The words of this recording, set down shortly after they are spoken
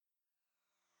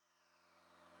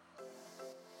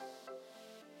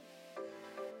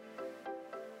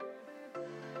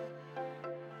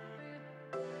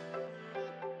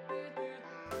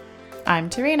I'm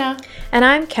Tarina. And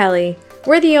I'm Kelly.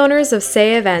 We're the owners of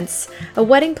Say Events, a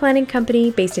wedding planning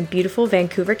company based in beautiful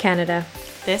Vancouver, Canada.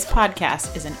 This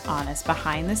podcast is an honest,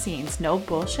 behind-the-scenes, no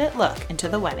bullshit look into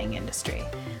the wedding industry.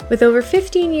 With over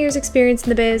 15 years experience in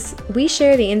the biz, we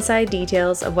share the inside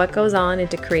details of what goes on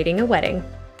into creating a wedding.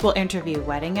 We'll interview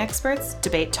wedding experts,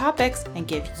 debate topics, and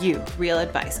give you real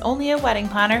advice only a wedding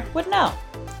planner would know.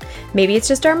 Maybe it's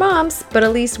just our moms, but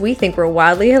at least we think we're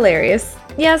wildly hilarious.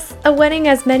 Yes, a wedding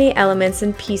has many elements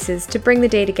and pieces to bring the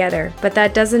day together, but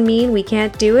that doesn't mean we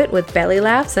can't do it with belly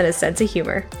laughs and a sense of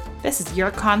humor. This is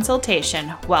your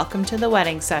consultation. Welcome to the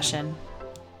wedding session.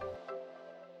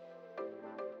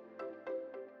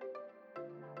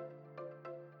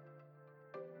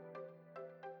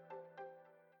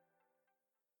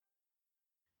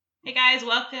 Hey guys,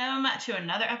 welcome to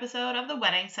another episode of the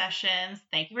Wedding Sessions.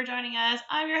 Thank you for joining us.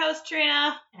 I'm your host,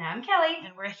 Trina. And I'm Kelly.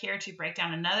 And we're here to break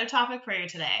down another topic for you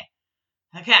today.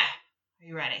 Okay, are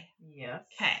you ready? Yes.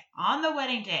 Okay, on the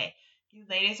wedding day, you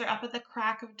ladies are up at the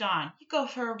crack of dawn. You go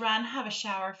for a run, have a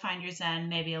shower, find your zen,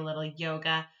 maybe a little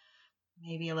yoga,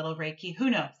 maybe a little Reiki, who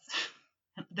knows?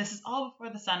 This is all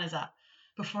before the sun is up.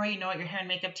 Before you know it, your hair and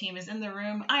makeup team is in the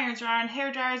room, irons are on,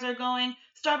 hair dryers are going,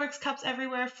 Starbucks cups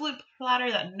everywhere, flute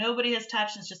platter that nobody has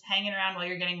touched and is just hanging around while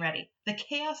you're getting ready. The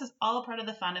chaos is all a part of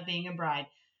the fun of being a bride.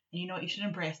 And you know what? You should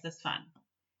embrace this fun.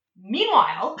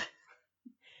 Meanwhile,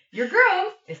 your groom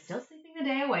is still sleeping the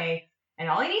day away, and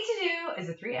all he needs to do is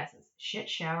the 3 S's. Shit,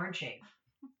 shower, and shave.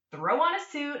 Throw on a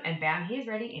suit, and bam, he is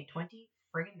ready in 20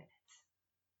 friggin' minutes.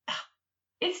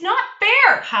 It's not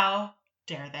fair! How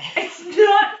dare they? It's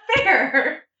not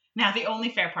fair! Now, the only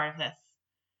fair part of this is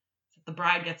that the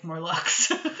bride gets more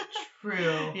looks.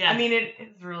 True. Yes. I mean, it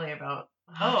is really about...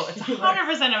 It's 100%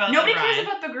 about Nobody the bride. cares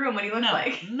about the groom, what he looks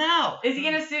like. No. Is he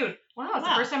in a suit? Wow, it's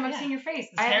the first time I've seen your face.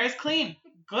 His hair is clean.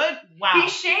 Good. Wow. He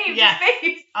shaved Yes. his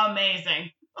face.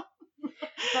 Amazing.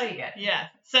 That's all you get. Yeah.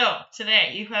 So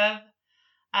today you have,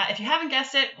 if you haven't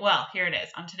guessed it, well, here it is.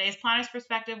 On today's planner's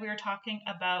perspective, we are talking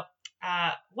about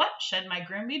what should my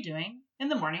groom be doing in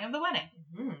the morning of the wedding.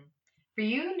 Mm-hmm. For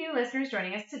you new listeners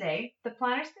joining us today, the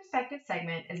Planner's Perspective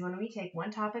segment is when we take one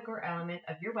topic or element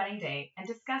of your wedding day and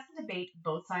discuss and debate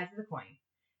both sides of the coin.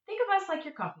 Think of us like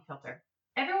your coffee filter.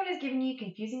 Everyone is giving you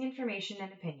confusing information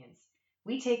and opinions.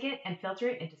 We take it and filter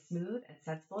it into smooth and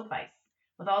sensible advice.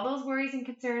 With all those worries and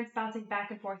concerns bouncing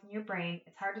back and forth in your brain,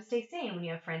 it's hard to stay sane when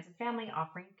you have friends and family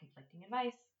offering conflicting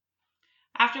advice.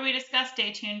 After we discuss,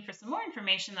 stay tuned for some more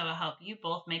information that will help you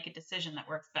both make a decision that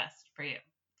works best for you.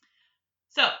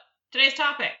 So, today's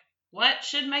topic, what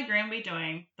should my groom be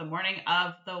doing the morning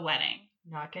of the wedding?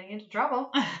 Not getting into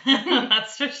trouble.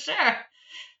 That's for sure.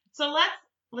 So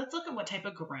let's look at what type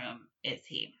of groom is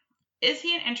he. Is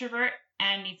he an introvert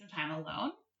and needs some time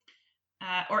alone?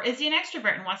 Or is he an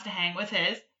extrovert and wants to hang with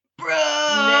his bros?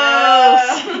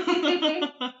 No.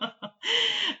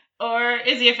 Or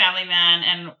is he a family man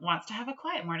and wants to have a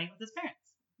quiet morning with his parents?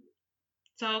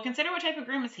 So consider what type of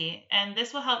groom is he, and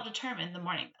this will help determine the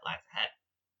morning that lies ahead.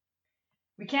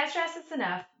 We can't stress this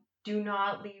enough. Do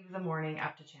not leave the morning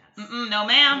up to chance. No,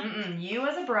 ma'am. You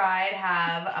as a bride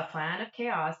have a plan of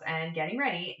chaos and getting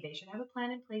ready. They should have a plan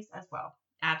in place as well.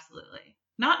 Absolutely.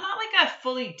 Not like a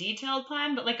fully detailed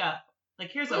plan, but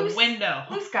here's a window.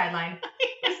 Loose guideline.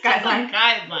 Loose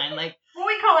guideline. Like what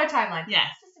we call our timeline. Yes.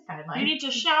 It's just a guideline. You need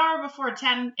to shower before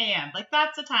 10 a.m. Like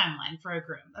that's a timeline for a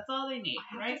groom. That's all they need, I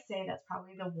have right? to say that's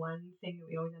probably the one thing that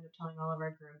we always end up telling all of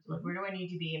our grooms. Like, where do I need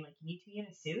to be? I'm like, you need to be in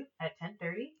a suit at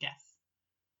 10:30. Yes.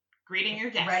 Greeting your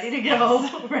guests. Ready to go.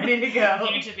 Yes. Ready to go.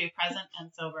 You need to be present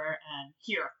and sober and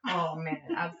here. Oh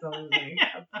man, absolutely.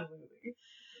 Absolutely.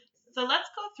 So let's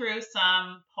go through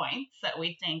some points that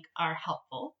we think are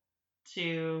helpful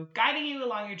to guiding you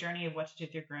along your journey of what to do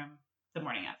with your groom the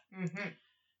morning of. Mm-hmm.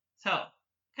 So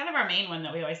kind of our main one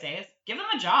that we always say is give them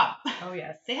a job. Oh,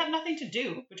 yes. They have nothing to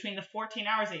do between the 14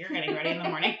 hours that you're getting ready in the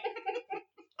morning.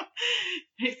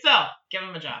 So give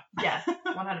them a job. Yes,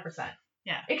 100%.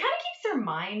 Yeah. It kind of keeps their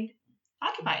mind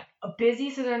occupied, busy,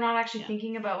 so they're not actually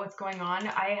thinking about what's going on.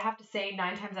 I have to say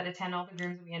 9 times out of 10, all the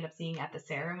grooms that we end up seeing at the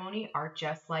ceremony are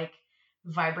just like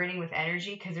vibrating with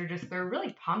energy because they're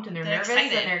really pumped and they're nervous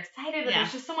excited. And they're excited and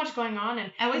there's just so much going on.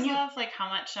 And I always love like how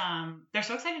much they're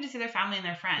so excited to see their family and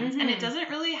their friends, and it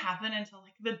doesn't really happen until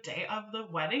like the day of the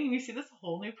wedding. You see this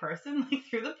whole new person like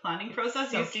through the planning process.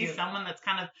 So you see someone that's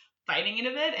kind of fighting it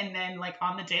a bit, and then like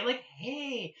on the day, like,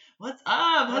 hey, what's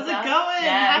up? How's it going?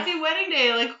 Yes. Happy wedding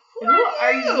day. Like, who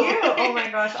are you? Oh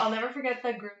my gosh, I'll never forget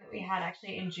the groom that we had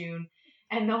actually in June.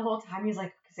 And the whole time he's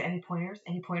like, any pointers?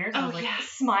 Any pointers? And I Oh, was like, yeah.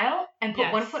 smile and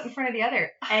put one Yes. foot in front of the other,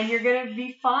 and you're going to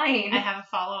be fine. I have a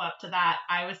follow-up to that.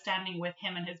 I was standing with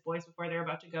him and his boys before they were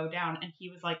about to go down, and he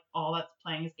was like, all that's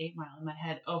playing is 8 Mile in my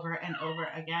head over and over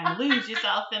again. Lose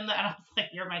yourself in the... And I was like,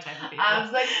 you're my type of people. I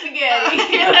was like, spaghetti.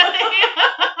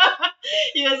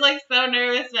 He was like so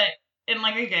nervous, but in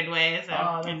like a good way. So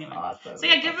Oh, that's anyway. awesome. So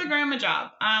yeah, give the groom a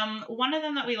job. One of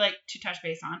them that we like to touch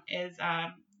base on is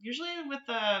usually with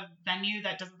the venue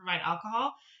that doesn't provide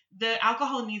alcohol, the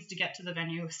alcohol needs to get to the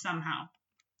venue somehow.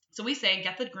 So we say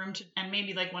get the groom to, and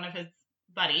maybe like one of his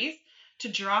buddies, to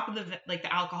drop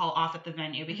the alcohol off at the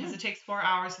venue, because it takes 4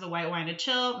 hours for the white wine to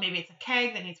chill. Maybe it's a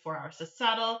keg that needs 4 hours to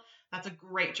settle. That's a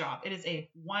great job. It is a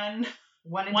one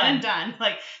and done.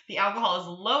 Like, the alcohol is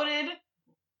loaded.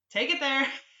 Take it there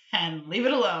and leave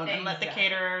it alone, and let the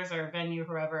caterers or venue,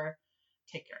 whoever,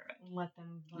 take care of it. Let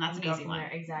them that's an go easy from one.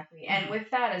 there. Exactly. And with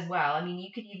that as well, I mean,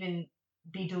 you could even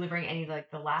be delivering any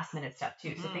like the last minute stuff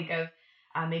too. So think of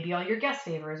maybe all your guest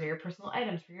favors or your personal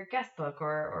items for your guest book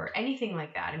or anything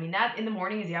like that. I mean, that in the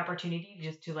morning is the opportunity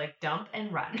just to like dump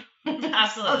and run.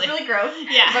 Absolutely. It's really gross.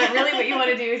 Yeah. But really what you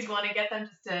want to do is you want to get them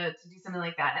just to do something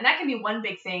like that. And that can be one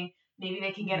big thing. Maybe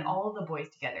they can get all the boys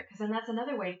together, because then that's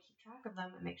another way to keep track of them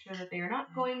and make sure that they are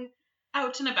not going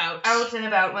out and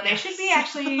about when they should be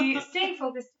actually staying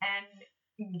focused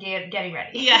and getting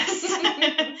ready. Yes.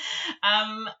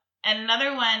 And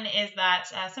another one is that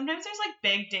sometimes there's like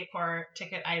big decor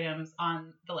ticket items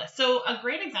on the list. So a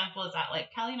great example is that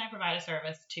like Kelly and I provide a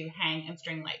service to hang and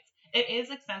string lights. It is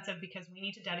expensive because we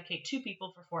need to dedicate 2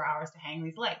 people for 4 hours to hang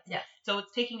these lights. Yes. So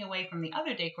it's taking away from the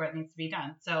other decor that needs to be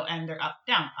done. So, and they're up,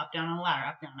 down on the ladder,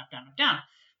 up, down, up, down, up, down.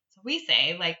 So we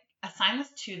say, like, assign this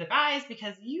to the guys,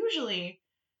 because usually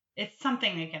it's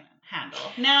something they can handle.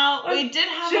 Now, we did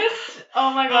have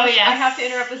oh my gosh, oh, yes. I have to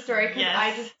interrupt the story, because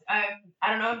Yes. I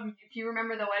don't know if you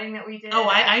remember the wedding that we did. Oh,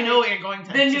 I know what you're going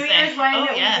to The New say. Year's wedding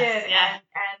that yes, we did. Yeah.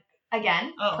 And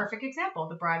again, perfect example.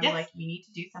 The bride was Yes. like, you need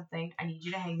to do something. I need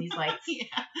you to hang these lights. Yeah.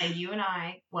 And you and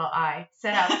I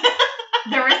set up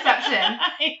the reception.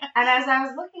 And as I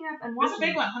was looking up and It was watching, a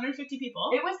big one, 150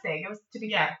 people. It was big. It was, to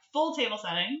be fair. Full table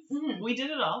settings. Mm-hmm. We did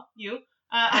it all. You.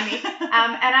 I mean,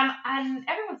 and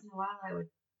every once in a while I would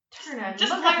turn and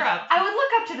just look glare up. I would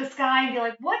look up to the sky and be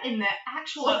like, what in the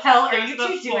actual hell are you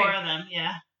two doing? 4 of them,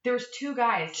 yeah. There was 2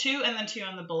 guys. 2 and then 2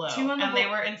 on the below. 2 on the and they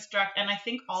were and I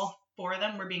think all 4 of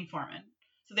them were being foremen.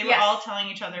 So they were Yes. all telling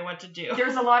each other what to do.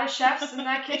 There's a lot of chefs in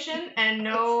that kitchen and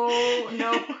no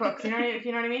cooks. You know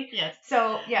what I mean? Yes.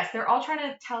 So yes, they're all trying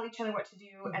to tell each other what to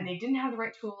do, and they didn't have the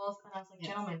right tools. And I was like,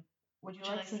 Yes. gentlemen, would you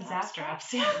like some zap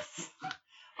straps? Yes.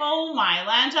 Oh my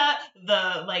Lanta,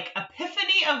 the like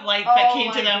epiphany of light that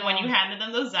came to them when you handed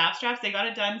them those zap straps. They got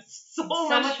it done so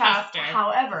much faster.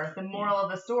 However, the moral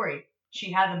of the story,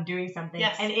 she had them doing something,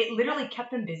 Yes. and it literally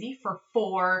kept them busy for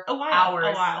 4 hours.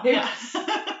 A while. They- Yeah.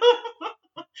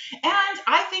 And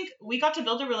I think we got to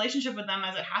build a relationship with them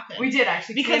as it happened. We did,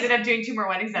 actually, because we ended up doing 2 more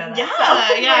weddings out of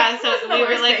that. Yeah. So So we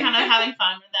were like kind of having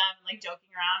fun with them, and like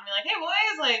joking around. We're like, hey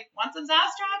boys, like, want some zap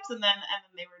straps? And then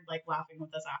they were like laughing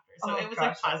with us after. So it was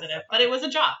like positive, but it was a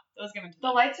job that was given to them.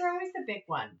 The lights are always the big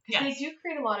one, because Yes. they do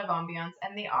create a lot of ambiance,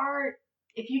 and they are,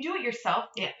 if you do it yourself,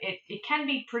 it can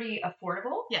be pretty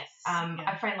affordable. Yes.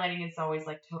 I find lighting is always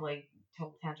like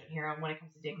total tangent here when it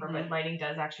comes to decor, but lighting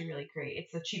does actually really create,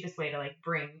 it's the cheapest way to like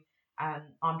bring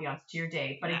ambiance to your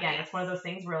day. But again, it's one of those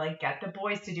things where like, get the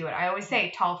boys to do it. I always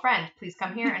say, tall friend, please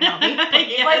come here and help me put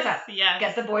these lights up. Yes.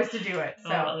 Get the boys to do it.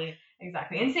 Totally. So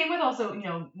exactly. And same with also,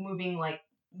 moving like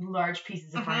large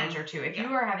pieces of furniture too. If you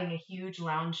are having a huge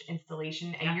lounge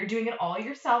installation and you're doing it all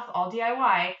yourself, all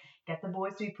DIY, get the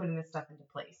boys to be putting this stuff into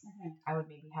place. I would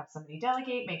maybe have somebody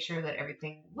delegate, make sure that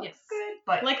everything looks good.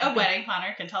 But like a wedding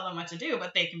planner can tell them what to do,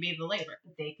 but they can be the labor.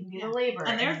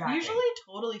 And they're usually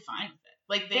totally fine with it.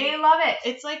 Like they love it.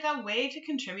 It's like a way to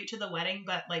contribute to the wedding,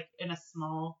 but like in a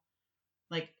small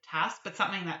like task, but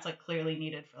something that's like clearly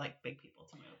needed for like big people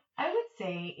to move. I would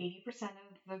say 80% of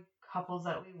the couples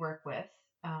that we work with,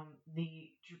 the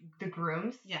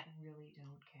grooms, really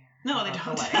don't care. No, they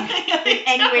don't. The wedding in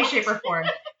any way, shape, or form.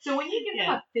 So when you give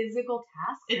them a physical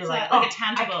task, it's like a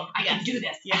tangible. I can do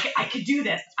this. I can do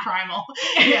this. It's primal.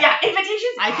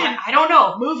 Invitations. I don't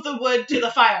know. Move the wood to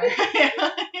the fire.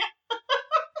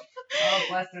 Oh,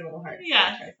 bless their little hearts.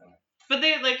 Yeah. But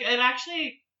they like it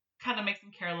actually kind of makes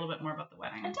them care a little bit more about the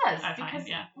wedding. It does. I find,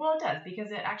 Well, it does,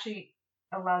 because it actually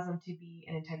allows them to be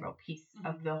an integral piece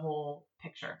of the whole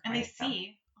picture. And they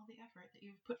see all the effort that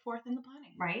you've put forth in the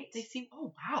planning. Right. They see,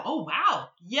 oh wow,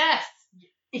 yes.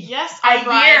 Yes, A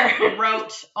O'Brien year.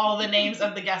 wrote all the names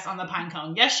of the guests on the pine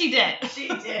cone. Yes, she did. She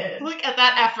did. Look at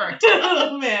that effort.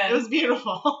 Oh, man. It was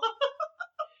beautiful.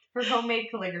 Her homemade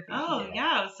calligraphy. Oh,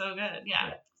 yeah, it was so good.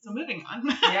 Yeah. So moving on.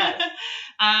 Yes.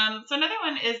 So another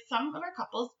one is some of our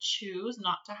couples choose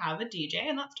not to have a DJ,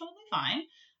 and that's totally fine.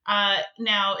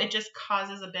 Now, it just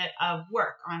causes a bit of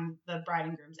work on the bride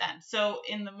and groom's end. So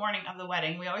in the morning of the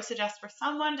wedding, we always suggest for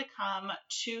someone to come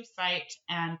to site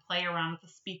and play around with the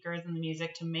speakers and the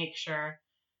music to make sure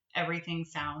everything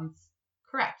sounds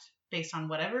correct based on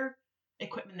whatever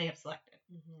equipment they have selected.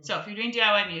 Mm-hmm. So if you're doing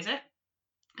DIY music,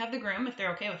 have the groom, if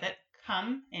they're okay with it,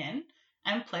 come in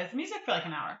and play with the music for like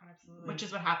an hour. Absolutely. Which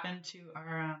is what happened to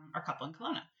our couple in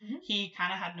Kelowna. Mm-hmm. He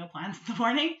kind of had no plans in the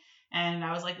morning, and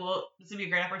I was like, well, this would be a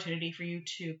great opportunity for you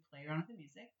to play around with the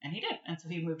music, and he did. And so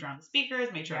he moved around the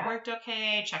speakers, made sure it worked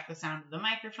okay, checked the sound of the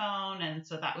microphone, and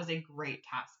so that was a great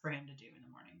task for him to do in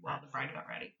the morning while the bride got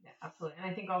ready. Yeah, absolutely. And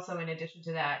I think also in addition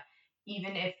to that,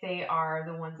 even if they are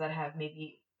the ones that have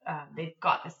maybe they've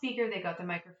got the speaker, they've got the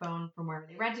microphone from wherever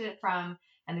they rented it from,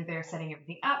 and they're there setting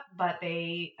everything up, but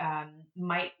they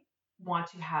might want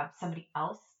to have somebody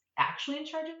else actually in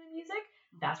charge of the music.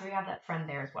 That's where you have that friend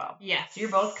there as well. Yes. So you're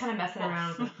both kind of messing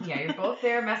around with you're both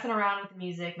there messing around with the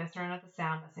music, messing around with the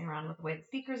sound, messing around with the way the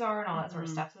speakers are and all that sort of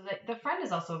stuff. So the friend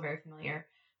is also very familiar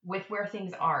with where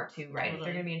things are too, right? Totally. If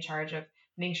they're going to be in charge of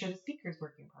making sure the speaker's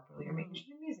working properly, or making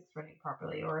sure the music's running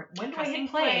properly, or when do I hit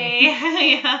play?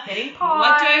 Yeah. Hitting pause.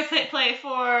 What do I hit play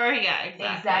for? Yeah,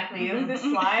 exactly. The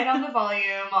slide on the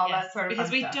volume, all that sort of because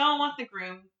fun we stuff. don't want the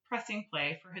groom pressing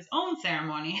play for his own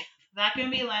ceremony. That can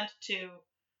be lent to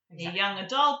a young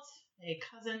adult, a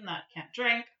cousin that can't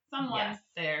drink. Someone's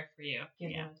there for you.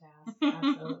 Give them a task.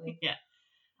 Absolutely. Yeah.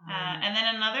 And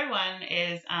then another one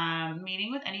is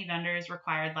meeting with any vendors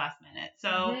required last minute.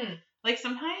 So like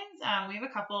sometimes we have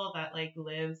a couple that like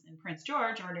lives in Prince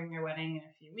George and we're doing their wedding in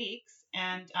a few weeks,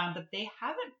 and but they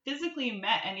haven't physically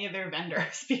met any of their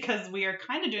vendors because we are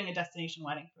kind of doing a destination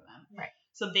wedding for them. Right.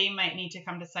 So they might need to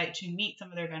come to site to meet some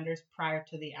of their vendors prior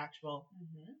to the actual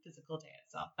physical day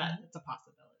itself. That's a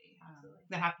possibility.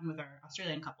 That happened with our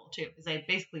Australian couple too, because they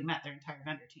basically met their entire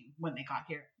vendor team when they got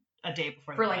here a day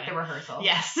before for like the rehearsal.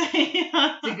 Yes.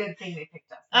 It's a good thing they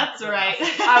picked us. That's right.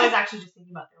 I was actually just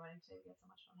thinking about their wedding today. We had so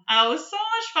much fun. Oh, it was so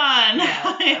much fun.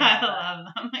 Yeah, I love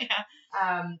them.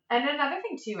 Yeah. And another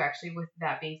thing too, actually, with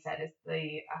that being said, is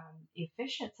the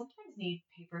efficient sometimes need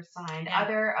papers signed. Yeah.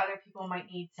 Other people might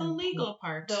need some the legal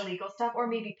part, the legal stuff, or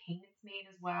maybe payments made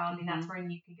as well. I mean, that's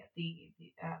when you can get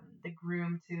the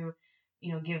groom to,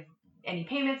 give any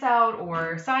payments out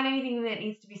or sign anything that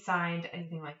needs to be signed,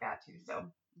 anything like that too. So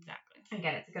exactly.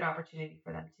 Again, it's a good opportunity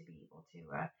for them to be able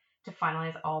to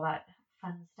finalize all that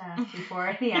fun stuff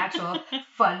before the actual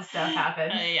fun stuff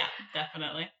happens. Yeah,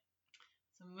 definitely.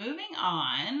 So moving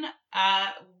on,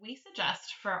 we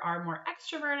suggest for our more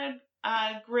extroverted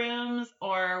grooms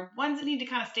or ones that need to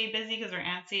kind of stay busy because they're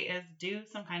antsy is do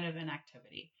some kind of an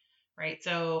activity, right?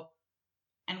 So,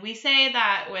 and we say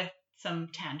that with some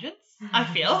tangents, I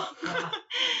feel.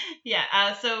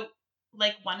 Yeah. So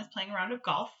like one is playing a round of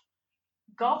golf.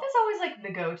 Golf is always like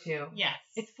the go-to. Yes.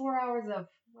 It's 4 hours of,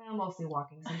 mostly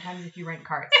walking. Sometimes if you rent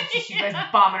carts, it's just you guys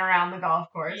bombing around the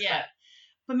golf course. Yeah.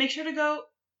 But make sure to go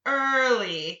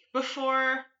early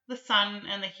before the sun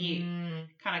and the heat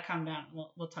kind of come down.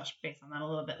 We'll touch base on that a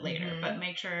little bit later. But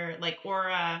make sure like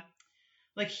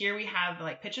here we have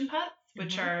like pitch and putts,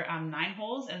 which are 9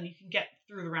 holes, and you can get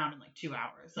through the round in like 2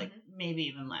 hours, like maybe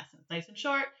even less. And it's nice and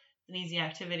short. It's an easy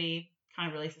activity, kind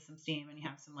of releases some steam, and you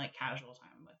have some like casual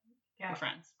time with your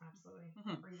friends. Absolutely.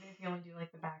 Or even if you only do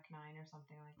like the back 9 or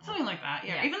something like that. Something like that,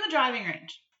 yeah. Even the driving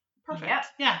range. Perfect. Yep.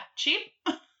 Yeah. Cheap.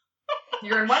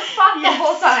 You're in one spot the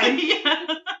whole time. Yeah.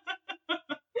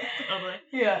 Totally.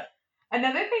 Yeah.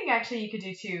 Another thing actually you could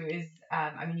do too is,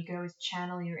 you could always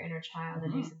channel your inner child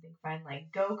and do something fun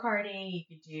like go-karting. You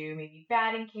could do maybe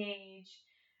batting cage.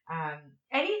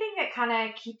 Anything that kind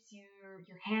of keeps your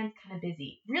hands kind of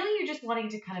busy. Really, you're just wanting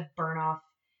to kind of burn off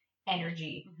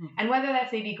energy. And whether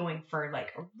that's maybe going for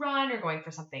like a run or going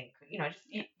for something,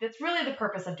 that's really the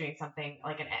purpose of doing something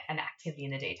like an activity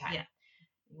in the daytime. Yeah.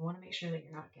 You want to make sure that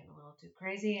you're not getting a little too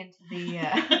crazy into the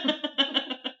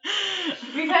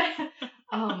we've had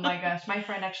oh my gosh, my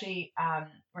friend actually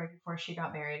right before she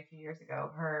got married a few years ago,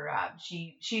 her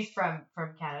she's from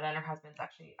Canada and her husband's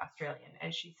actually Australian,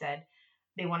 and she said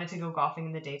they wanted to go golfing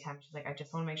in the daytime. She's like, I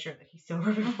just want to make sure that he's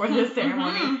sober before the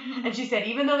ceremony. And she said,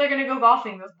 even though they're going to go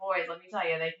golfing, those boys, let me tell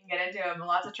you, they can get into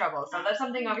lots of trouble. So that's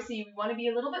something obviously we want to be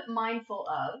a little bit mindful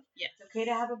of. Yes. It's okay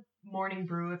to have a morning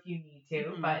brew if you need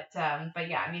to, but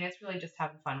yeah, it's really just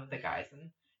having fun with the guys. And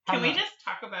can we just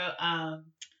talk about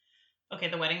Okay,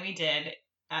 the wedding we did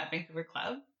at Vancouver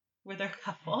Club with our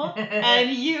couple,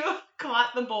 and you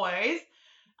caught the boys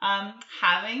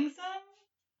having some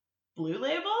Blue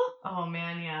Label. Oh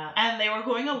man, yeah. And they were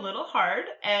going a little hard,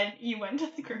 and you went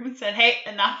to the groom and said, "Hey,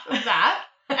 enough of that."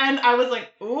 And I was like,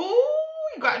 "Ooh,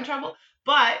 you got in trouble."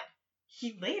 But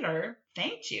he later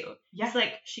thanked you. Yeah. He's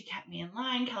like, "She kept me in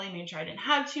line. Kelly made sure I didn't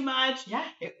have too much." Yeah.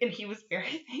 And he was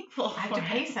very thankful. I had to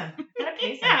pace him. I had to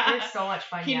pace him. Yeah. It was so much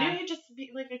fun. He yeah. knew he'd just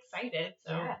be like excited.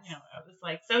 So, Yes. you know, it was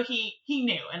like, so he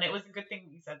knew. And it was a good thing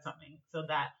he said something so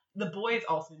that the boys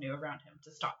also knew around him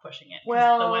to stop pushing it.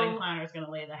 Well, the wedding planner is going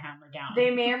to lay the hammer down. They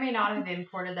may or may not have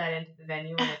imported that into the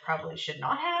venue, and they probably should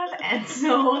not have. And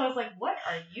so I was like, "What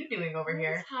are you doing over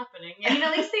here?" What's happening? I mean,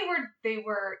 at least they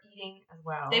were eating as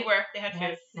well. They had They food.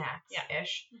 had snacks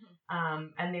ish. Mm-hmm.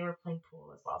 And they were playing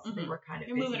pool as well, so they were kind of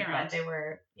You're busy. moving around. But they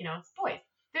were, you know, it's boys.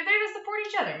 They're there to support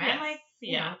each other, man. Yes. Like,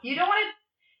 you Yeah. know, you don't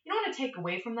want to take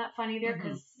away from that fun either,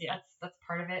 because Yeah. that's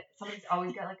part of it. Somebody's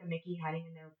always got like a Mickey hiding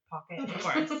in their pocket. Of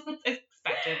course. It's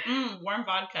expected. Warm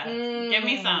vodka. Give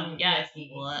me some. Yes.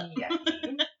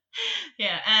 Yucky.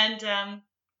 Yeah. And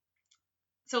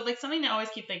so like something to always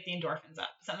keep like the endorphins up.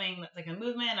 Something that's like a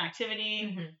movement,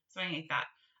 activity, something like that.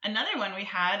 Another one we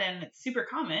had, and it's super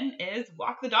common, is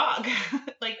walk the dog.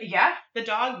 Like, yeah, the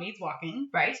dog needs walking.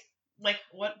 right. Like,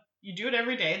 what? You do it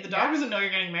every day. The dog doesn't know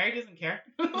you're getting married, doesn't care.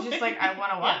 It's just like, I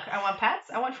want to walk. Yeah. I want pets.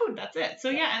 I want food. That's it.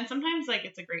 So, yeah, and sometimes, like,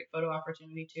 it's a great photo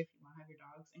opportunity, too, if you want to have your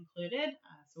dogs included.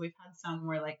 So we've had some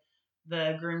where, like,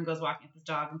 the groom goes walking with his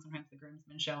dog, and sometimes the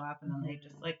groomsmen show up, and then they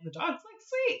just, like, the dog's, like,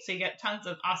 sweet. So you get tons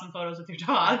of awesome photos with your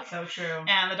dog. That's so true.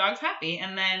 And the dog's happy.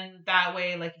 And then that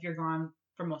way, like, if you're gone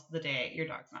for most of the day, your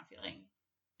dog's not feeling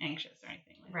anxious or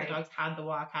anything. Like, the dog's had the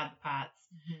walk, had the pats.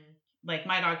 Like,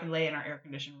 my dog could lay in our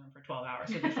air-conditioned room for 12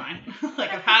 hours. It'd be fine. Like,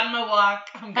 I've had my walk.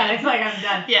 I'm good. And it's like, I'm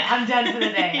done. Yeah. I'm done for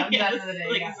the day. I'm done for the day.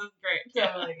 Like, yeah. this is great.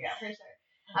 Totally, yeah, for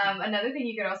sure. Another thing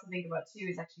you could also think about, too,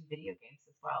 is actually video games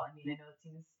as well. I mean, I know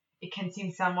it can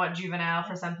seem somewhat juvenile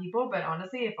for some people, but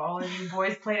honestly, if all of you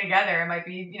boys play together, it might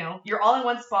be, you know, you're all in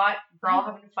one spot, you're all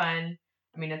having fun.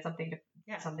 I mean, it's something to do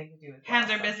as well. Hands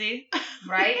are busy.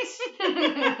 Right?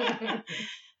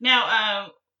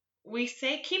 Now, we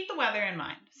say keep the weather in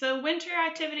mind. So winter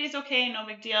activities, okay, no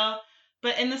big deal.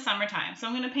 But in the summertime, so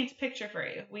I'm going to paint a picture for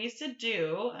you. We used to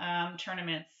do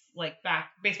tournaments, like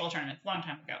baseball tournaments, a long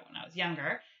time ago when I was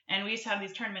younger. And we used to have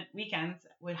these tournament weekends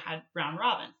we had round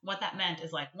robins. What that meant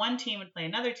is like one team would play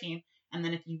another team, and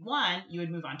then if you won, you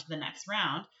would move on to the next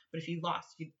round. But if you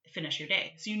lost, you'd finish your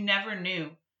day. So you never knew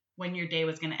when your day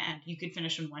was going to end. You could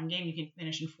finish in one game, you could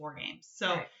finish in 4 games. So,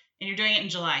 right. And you're doing it in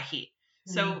July heat.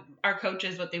 So our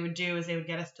coaches, what they would do is they would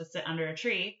get us to sit under a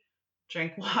tree,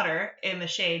 drink water in the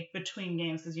shade between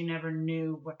games, because you never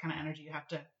knew what kind of energy you have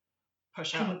to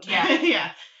push out. Yeah.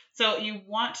 Yeah. So you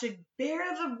want to bear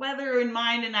the weather in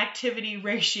mind and activity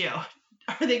ratio.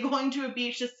 Are they going to a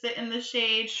beach to sit in the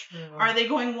shade? True. Are they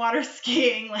going water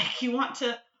skiing? Like, you want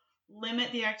to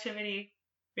limit the activity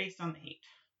based on the heat.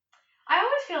 I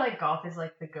always feel like golf is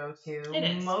like the go-to. It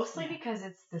is. Mostly because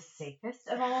it's the safest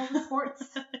of all of the sports.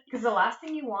 Because the last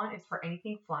thing you want is for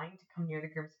anything flying to come near the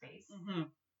groom's face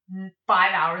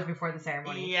 5 hours before the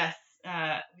ceremony. Yes.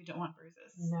 We don't want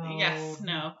bruises. No. Yes.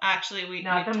 No. Actually, we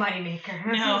not the moneymaker.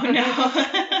 No.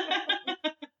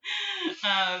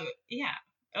 Yeah.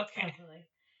 Okay. Definitely.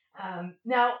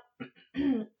 Now,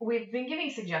 we've been giving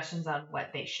suggestions on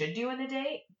what they should do in the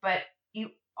day, but you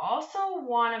also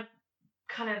want to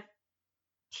kind of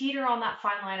teeter on that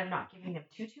fine line of not giving them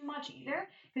too much either,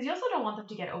 because you also don't want them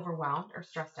to get overwhelmed or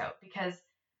stressed out, because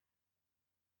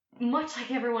much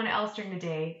like everyone else during the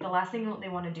day, the last thing they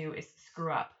want to do is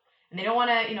screw up. And they don't want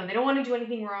to, they don't want to do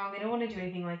anything wrong. They don't want to do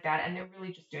anything like that. And they're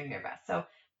really just doing their best. So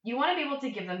you want to be able to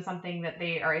give them something that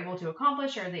they are able to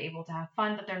accomplish, or they're able to have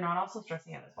fun, but they're not also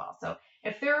stressing out as well. So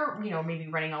if they're, maybe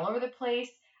running all over the place,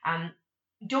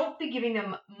 don't be giving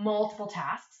them multiple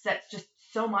tasks. That's just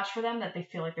so much for them that they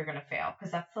feel like they're going to fail,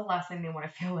 because that's the last thing they want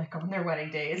to feel like on their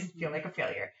wedding day is feel like a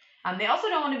failure. They also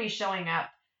don't want to be showing up,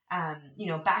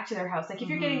 back to their house. Like if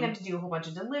you're getting them to do a whole bunch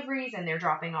of deliveries and they're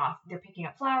picking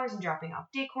up flowers and dropping off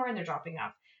decor and they're dropping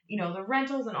off, the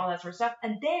rentals and all that sort of stuff.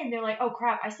 And then they're like, oh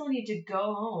crap, I still need to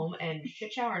go home and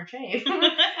shit, shower, and shave.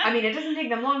 I mean, it doesn't take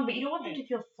them long, but you don't want them to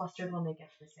feel flustered when they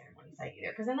get to the ceremony site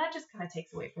either, because then that just kind of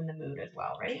takes away from the mood as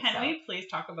well, right? Can we please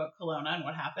talk about Kelowna and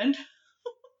what happened?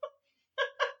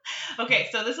 Okay,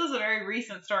 so this is a very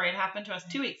recent story. It happened to us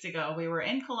 2 weeks ago. We were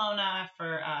in Kelowna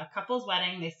for a couple's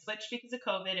wedding. They switched because of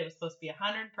COVID. It was supposed to be a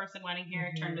 100-person wedding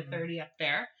here. It turned to 30 up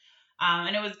there.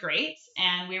 And it was great.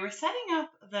 And we were setting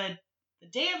up the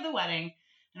day of the wedding,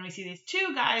 and we see these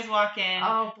 2 guys walk in.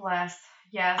 Oh, bless.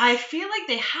 Yes. I feel like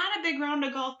they had a big round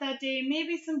of golf that day,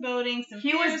 maybe some boating, some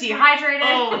He was beers. dehydrated.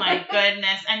 Oh my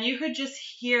goodness. And you could just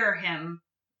hear him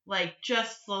like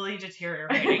just slowly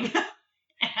deteriorating.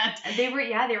 And they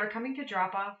were coming to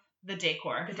drop off the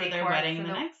decor for their wedding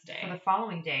the next day. For the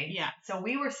following day. Yeah. So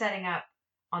we were setting up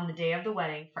on the day of the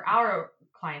wedding for our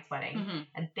client's wedding, Mm-hmm.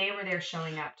 and they were there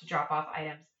showing up to drop off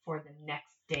items for the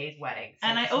next day's wedding. So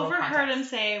and I overheard him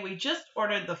say, we just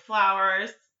ordered the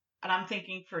flowers, and I'm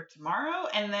thinking for tomorrow.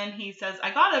 And then he says,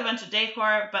 I got a bunch of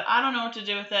decor, but I don't know what to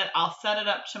do with it. I'll set it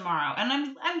up tomorrow. And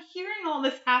I'm hearing all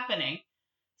this happening.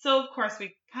 So, of course,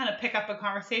 we kind of pick up a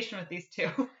conversation with these two.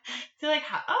 So, like,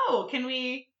 can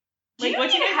we... Like, what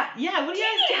do you guys... Yeah, what do you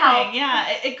guys doing? Help? Yeah,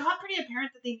 it got pretty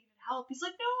apparent that they needed help. He's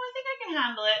like, no, I think I can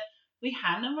handle it. We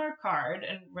hand him our card,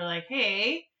 and we're like,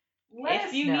 hey,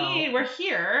 if you need, we're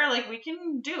here. Like, we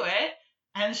can do it.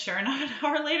 And sure enough, an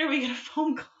hour later, we get a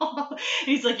phone call. And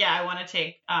he's like, yeah, I want to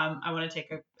take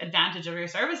advantage of your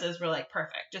services. We're like,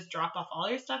 perfect. Just drop off all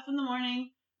your stuff in the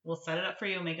morning. We'll set it up for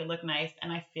you, make it look nice.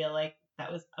 And I feel like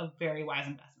that was a very wise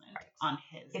investment on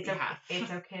his behalf.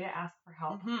 It's okay to ask for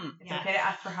help. Mm-hmm. It's okay to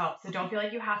ask for help. So don't feel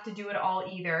like you have to do it all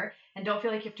either. And don't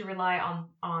feel like you have to rely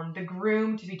on the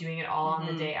groom to be doing it all on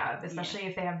the day of, especially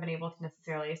if they haven't been able to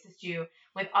necessarily assist you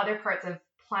with other parts of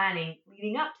planning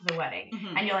leading up to the wedding.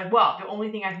 Mm-hmm. And you're like, well, the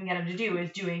only thing I can get him to do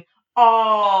is doing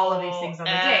all of these things on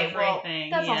the day. Well,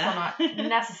 that's also not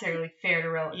necessarily fair to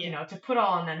to put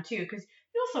all on them too, because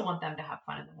you also want them to have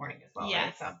fun in the morning as well.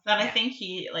 Yes. Right? So, I think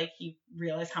he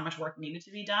realized how much work needed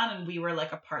to be done, and we were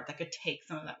like a part that could take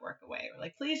some of that work away. We're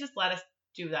like, please just let us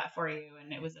do that for you.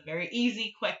 And it was a very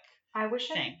easy, quick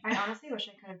thing. I honestly wish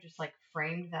I could have just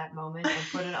framed that moment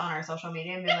and put it on our social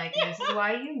media and been like, this is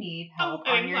why you need help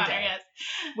on your day. Yes.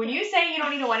 When you say you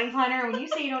don't need a wedding planner, when you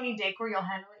say you don't need decor, you'll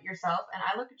handle it yourself. And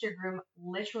I look at your groom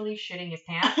literally shitting his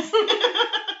pants.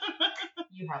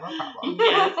 You have a problem.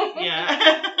 Yes,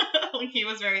 yeah. He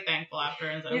was very thankful after,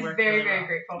 and he's very, very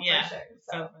grateful. Yeah, for sure.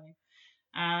 So funny.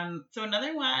 So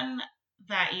another one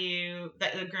that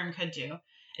the groom could do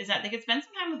is that they could spend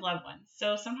some time with loved ones.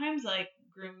 So sometimes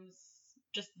grooms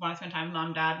just want to spend time with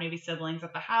mom, dad, maybe siblings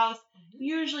at the house. Mm-hmm.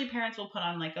 Usually parents will put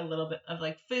on a little bit of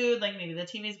food, maybe the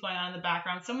TV's going on in the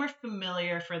background, somewhere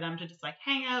familiar for them to just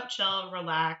hang out, chill,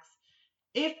 relax.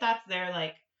 If that's their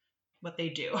what they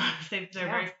do, if they're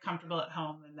very comfortable at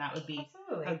home, then that would be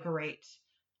a great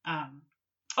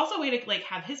also way to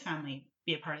have his family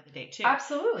be a part of the day too.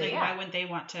 Absolutely. Why wouldn't they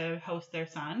want to host their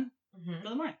son for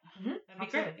the morning? Mm-hmm. That'd be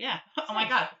great. Yeah. Oh my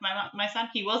God, my son,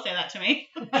 he will say that to me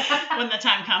when the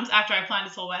time comes after I planned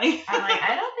his whole wedding. I'm like,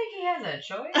 I don't think he has a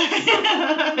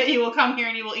choice. He will come here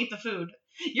and he will eat the food.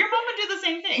 Your mom would do the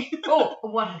same thing. Oh,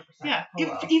 100%. Yeah,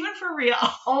 even for real.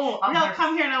 Oh, I'll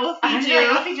come here and I will feed you.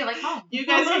 I'll feed you like home. You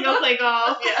guys can go play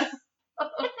golf. Yes. Oh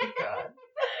my God.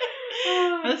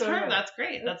 That's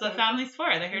great. That's a family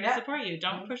sport. They're here to support you.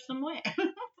 Don't push them away.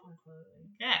 Absolutely.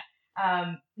 Yeah.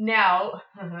 Now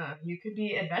you could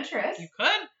be adventurous. You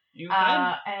could.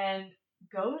 And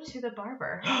go to the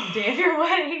barber the day of your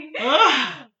wedding.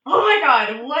 Oh my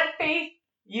God, what faith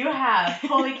you have!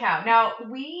 Holy cow! Now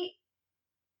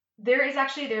there's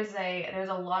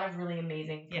a lot of really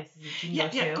amazing places you can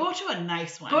go to. Go to a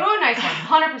nice one. Go to a nice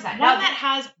one, 100%. One that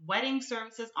has wedding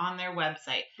services on their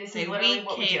website. This is literally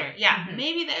what we do. Yeah, mm-hmm.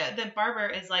 Maybe the barber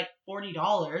is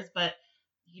 $40, but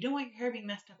you don't want your hair being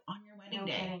messed up on your wedding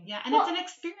day. Kidding. Yeah, and it's an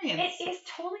experience. It is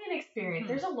totally an experience. Mm-hmm.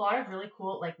 There's a lot of really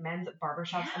cool men's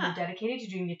barbershops, and they're dedicated to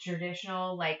doing the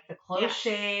traditional the close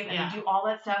shave, and they do all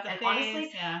that stuff. And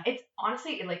honestly, it's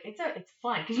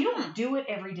fun because you don't do it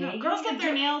every day. No, girls get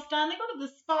their nails done. They go to the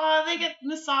spa. They get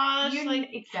massage.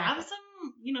 Have some,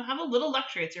 have a little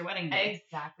luxury. It's your wedding day.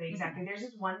 Exactly. Mm-hmm. There's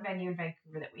this one venue in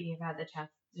Vancouver that we have had the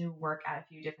chance to work at a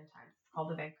few different times. It's called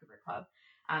the Vancouver Club.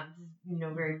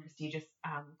 Very prestigious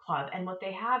club, and what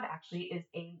they have actually is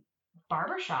a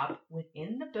barbershop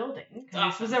within the building.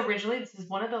 Awesome. This is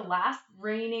one of the last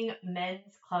reigning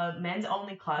men's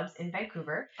only clubs in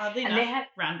Vancouver. Oddly enough, they had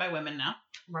run by women now.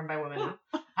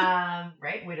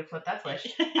 Right, way to flip that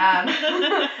switch.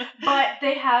 But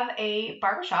they have a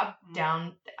barbershop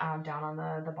down on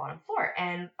the bottom floor,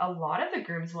 and a lot of the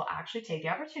grooms will actually take the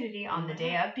opportunity on the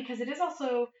day of, because it is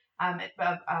also a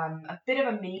bit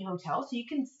of a mini hotel, so you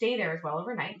can stay there as well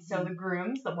overnight. Mm-hmm. So the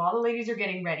grooms, while the ladies are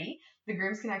getting ready, the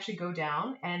grooms can actually go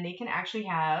down and they can actually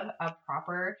have a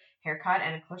proper haircut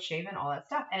and a close shave and all that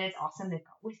stuff. And it's awesome. They've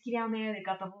got whiskey down there. They've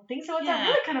got the whole thing. So it's a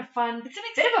really kind of fun, it's an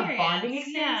bit of a bonding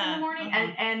experience in the morning.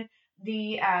 Mm-hmm. And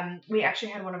we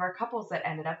actually had one of our couples that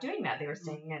ended up doing that. They were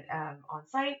staying at on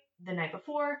site the night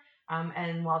before,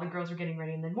 and while the girls were getting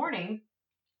ready in the morning,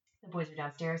 The boys are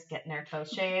downstairs getting their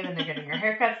clothes shaved and they're getting their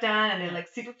haircuts done and they look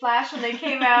super flash when they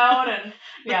came out. And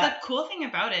But the cool thing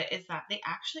about it is that they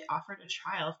actually offered a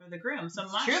trial for the groom. So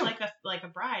It's much true. like a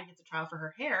bride gets a trial for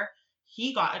her hair,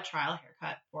 he got a trial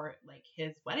haircut for like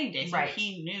his wedding day. So Right.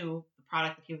 he knew the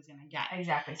product that he was going to get.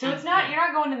 Exactly. So it's not, you're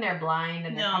not going in there blind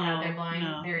and they're coming out there No, blind.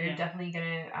 no, You're yeah. definitely going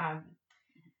to,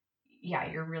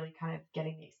 you're really kind of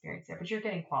getting the experience there, but you're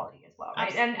getting quality as well, right?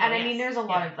 Absolutely, And I mean, yes. there's a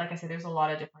lot of, like I said, there's a lot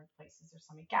of different places. There's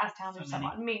some in Gastown, there's So some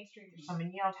many. on Main Street, there's some in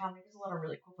Yaletown. There's a lot of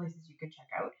really cool places you can check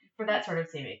out for that sort of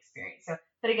same experience. So,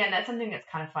 but again, that's something that's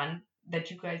kind of fun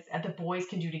that you guys, the boys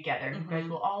can do together. You guys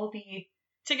will all be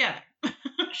together.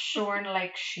 shorn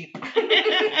like sheep.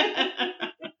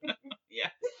 Yeah.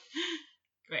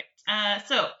 Great.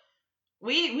 So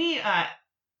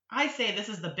I say this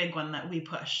is the big one that we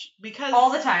push because all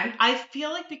the time. I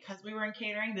feel like because we were in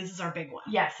catering, this is our big one.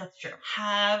 Yes, that's true.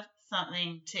 Have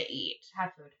something to eat.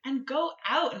 Have food. And go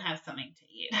out and have something to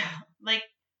eat. Like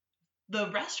the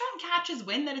restaurant catches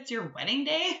wind that it's your wedding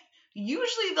day.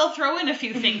 Usually they'll throw in a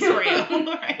few things for you.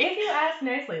 Right? If you ask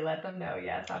nicely, let them know.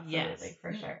 Yes, absolutely. Yes.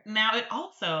 For sure. Now it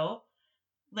also,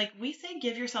 like we say,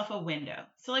 give yourself a window.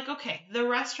 So like, okay, the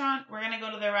restaurant, we're going to go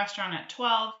to the restaurant at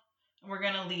 12 and we're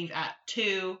going to leave at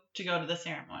 2 to go to the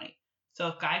ceremony. So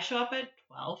if guys show up at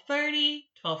 12:30,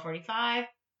 12:45,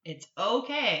 it's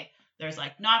okay. There's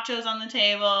like nachos on the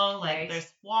table, like Right. there's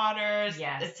waters.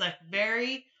 Yes. It's like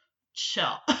very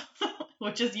chill,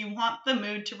 which is you want the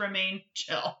mood to remain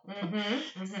chill.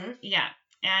 Yeah.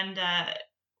 And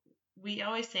we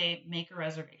always say make a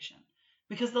reservation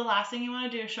because the last thing you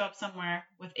want to do is show up somewhere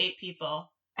with 8 people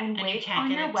And you wait can't on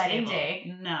get your a wedding table.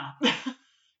 day. No.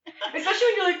 Especially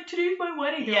when you're like, today's my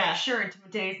wedding day. Yeah. Like, sure,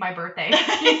 today's my birthday.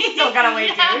 You still gotta wait,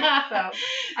 Yeah. dude. So,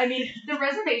 I mean, the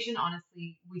reservation,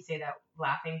 honestly, we say that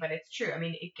laughing, but it's true. I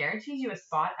mean, it guarantees you a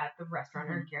spot at the restaurant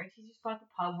or it guarantees you a spot at the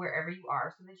pub, wherever you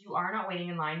are, so that you are not waiting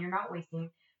in line. You're not wasting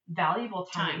valuable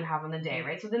time that you have on the day,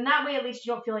 right? So then that way, at least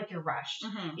you don't feel like you're rushed.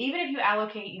 Even if you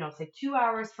allocate, say 2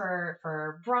 hours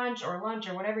for brunch or lunch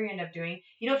or whatever you end up doing,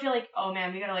 you don't feel like, oh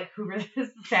man, we gotta like Hoover this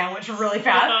sandwich really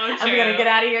fast. So and we gotta true. get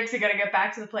out of here because we gotta get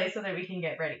back to the place so that we can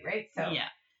get ready, right? So Yeah.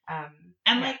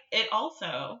 And like it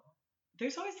also,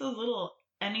 there's always those little,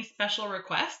 any special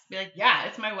requests, be like, yeah,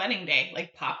 it's my wedding day.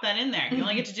 Like pop that in there. You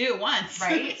only get to do it once.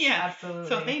 Right? Yeah. Absolutely.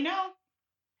 So if they know,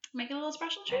 make it a little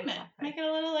special treatment. Exactly. Make it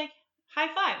a little like high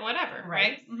five, whatever.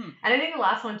 Right? Mm-hmm. And I think the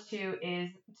last one too is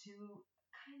to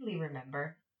kindly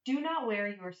remember, do not wear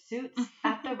your suits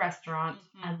at the restaurant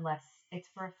unless it's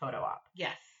for a photo op.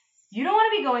 Yes. You don't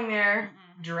want to be going there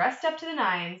dressed up to the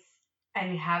nines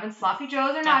and you having sloppy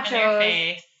joes or Stuff in your nachos,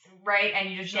 face. right? And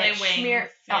you just Usually get wings. smear,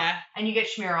 Yeah. and you get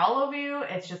smear all over you.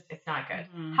 It's not good.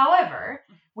 However,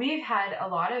 we've had a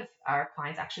lot of our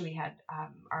clients. Actually, we had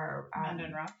our Amanda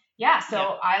and Rob. Yeah,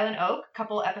 so Island Oak, a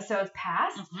couple episodes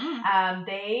past,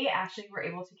 they actually were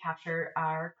able to capture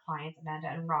our clients Amanda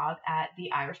and Rob at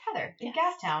the Irish Heather in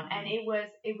Gastown, and it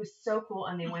was so cool.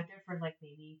 And they went there for like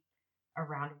maybe a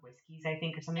round of whiskeys, I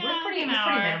think, or something. It was pretty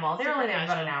minimal. They were only there for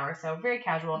about an hour, so very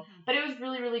casual. But it was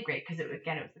really, really great because it was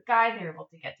the guys. They were able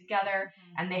to get together,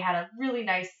 and they had a really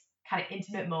nice kind of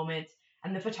intimate moment.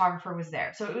 And the photographer was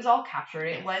there, so it was all captured.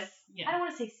 It was I don't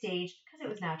want to say staged because it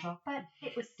was natural, but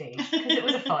it was staged because it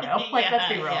was a photo. Like let's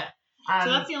be real. So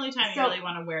that's the only time you really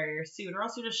want to wear your suit, or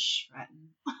else you're just shredding.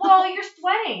 Well, you're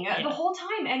sweating the whole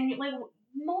time, and like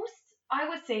most, I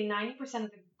would say 90%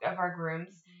 of our grooms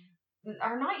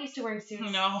are not used to wearing suits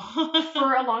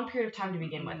for a long period of time to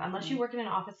begin with, unless you work in an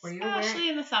office where you're wearing, especially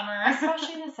in the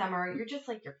summer, you're just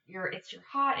like you're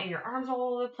hot and your arms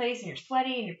all over the place and you're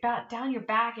sweaty and you're down your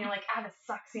back and you're like, this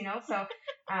sucks, so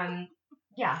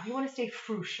you want to stay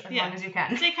froosh as long as you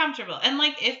can, stay comfortable. And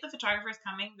like if the photographer's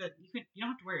coming, that you don't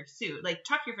have to wear a suit. Like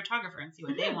talk to your photographer and see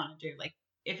what they want to do. Like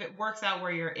if it works out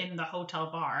where you're in the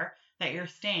hotel bar that you're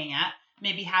staying at,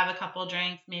 maybe have a couple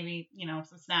drinks, maybe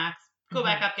some snacks. Go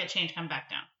back up, get changed, come back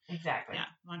down. Exactly. Yeah.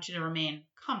 I want you to remain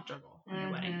comfortable on your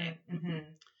wedding day.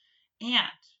 And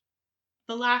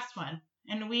the last one,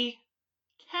 and we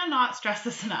cannot stress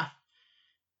this enough,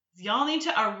 is y'all need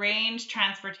to arrange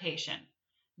transportation.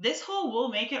 This whole we'll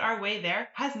make it our way there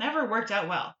has never worked out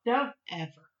well. No.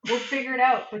 Ever. We'll figure it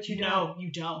out, but you don't. No, you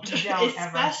don't. You don't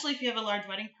Especially if you have a large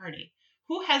wedding party.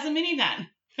 Who has a minivan?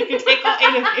 Who can take all 8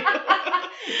 of you?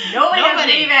 Nobody has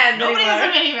a minivan. Nobody has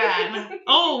a minivan.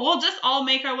 Oh, we'll just all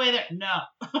make our way there.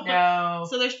 No.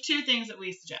 So there's 2 things that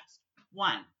we suggest.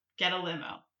 1, get a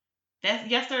limo.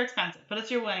 Yes, they're expensive, but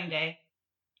it's your wedding day.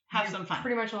 Have some fun.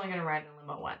 Pretty much only going to ride in a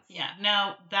limo once. Yeah.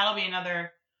 Now, that'll be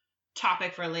another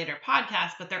topic for a later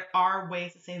podcast, but there are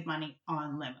ways to save money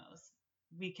on limos.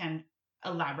 We can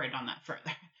elaborate on that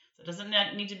further. So it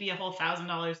doesn't need to be a whole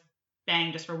 $1,000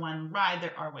 bang just for one ride.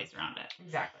 There are ways around it.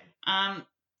 Exactly.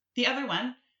 The other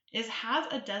one is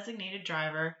have a designated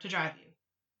driver to drive you.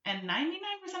 And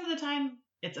 99% of the time,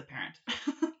 it's a parent.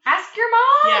 Ask your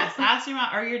mom. Yes, ask your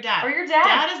mom or your dad. Or your dad.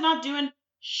 Dad is not doing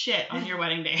shit on your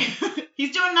wedding day.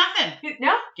 He's doing nothing.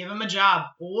 No. Give him a job.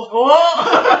 Whoa.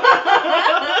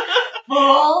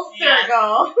 Full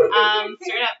circle.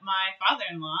 Straight up, my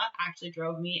father-in-law actually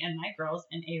drove me and my girls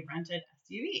in a rented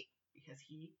SUV because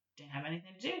he didn't have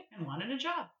anything to do and wanted a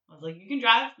job. I was like, you can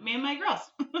drive me and my girls.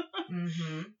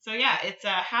 Mm-hmm. So yeah, it's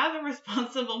have a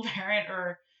responsible parent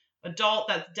or adult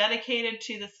that's dedicated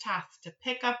to this task to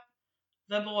pick up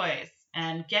the boys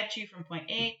and get you from point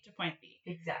A to point B.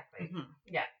 Exactly. Mm-hmm.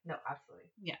 Yeah. No, absolutely.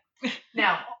 Yeah.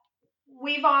 Now,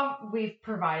 we've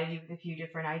provided you with a few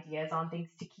different ideas on things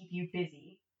to keep you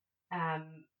busy.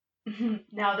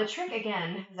 Now the trick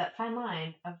again is that fine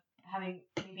line of having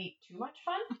maybe too much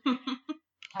fun.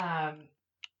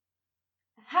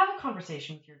 Have a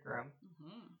conversation with your groom.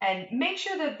 Mm-hmm. And make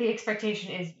sure that the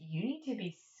expectation is you need to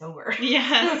be sober.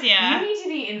 Yes, yeah. You need to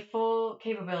be in full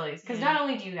capabilities. Because not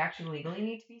only do you actually legally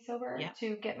need to be sober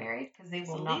to get married, because they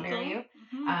will not marry you.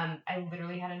 Mm-hmm. I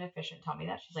literally had an officiant tell me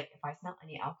that. She's like, if I smell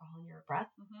any alcohol in your breath,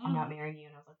 I'm not marrying you.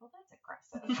 And I was like, well, that's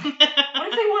aggressive. What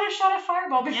if they want a shot of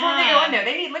Fireball before they go in there?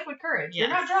 They need liquid courage. Yes.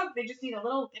 They're not drunk. They just need a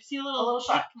little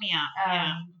shot. Pick me up.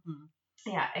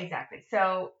 Yeah, exactly.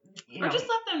 So, or just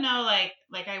let them know,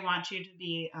 like I want you to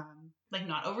be,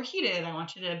 not overheated. I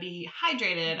want you to be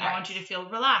hydrated. Right. I want you to feel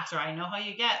relaxed. Or I know how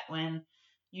you get when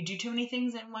you do too many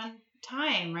things at one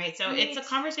time, right? So it's a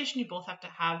conversation you both have to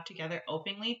have together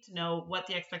openly to know what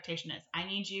the expectation is. I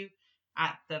need you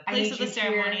at the place of the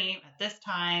ceremony at this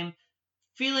time,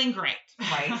 feeling great.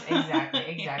 Right,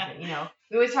 exactly. Yeah.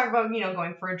 We always talk about,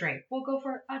 going for a drink. We'll go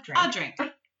for a drink. A drink.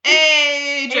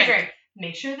 A drink.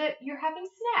 Make sure that you're having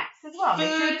snacks as well. Make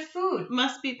sure there's food.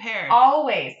 Must be paired.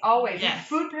 Always. Yes.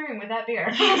 Food pairing with that beer.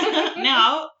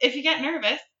 Now, if you get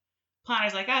nervous,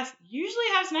 planners like us usually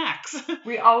have snacks.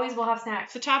 We always will have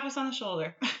snacks. So tap us on the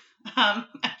shoulder.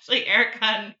 Actually,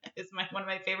 Erica is one of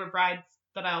my favorite brides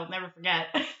that I'll never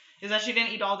forget. Is that she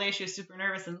didn't eat all day. She was super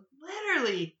nervous, and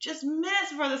literally just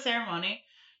minutes before the ceremony,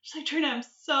 she's like, Trina, I'm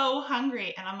so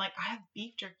hungry. And I'm like, I have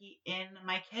beef jerky in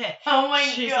my kit. Oh my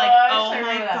god. She's like, oh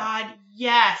my god,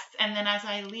 yes. And then as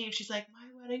I leave, she's like,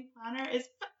 my wedding planner is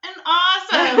fucking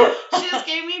awesome. She just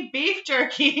gave me beef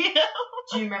jerky.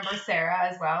 Do you remember Sarah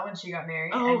as well when she got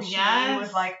married? Oh, and she yes.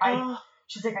 was like,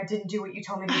 she's like, I didn't do what you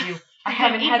told me to do. I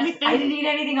didn't eat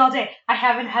anything all day. I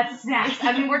haven't had snacks.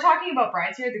 I mean, we're talking about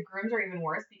brides here. The grooms are even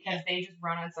worse because they just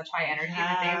run on such high energy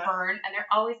that they burn, and they're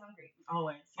always hungry.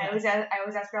 Always. Yes. I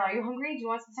always ask her, are you hungry? Do you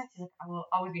want some snacks? She's like, I will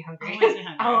always be hungry.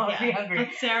 I'll always be hungry.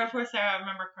 But poor Sarah, I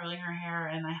remember curling her hair,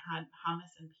 and I had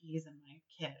hummus and peas in my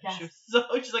kit. Yes.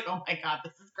 She's like, oh my god,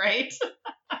 this is great.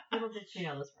 Little did she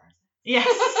know this for us. Yes,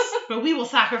 but we will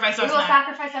sacrifice our snacks. We will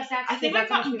sacrifice our snacks. I think I've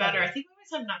gotten better. I think we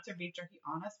always have nuts or beef jerky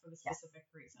on us for the specific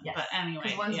reason. Yes. But anyway,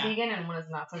 because one's vegan and one is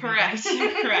not so correct.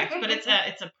 vegan. Correct. But it's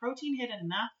a protein hit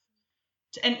enough.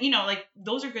 And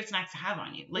those are good snacks to have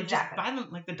on you. Just buy them.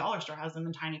 Like the dollar store has them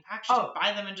in tiny packs. Just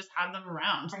buy them and just have them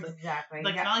around. Exactly.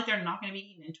 It's not like they're not going to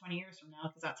be eaten in 20 years from now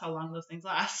because that's how long those things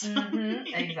last.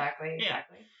 Mm-hmm. Exactly.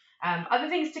 Other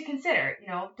things to consider.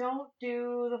 Don't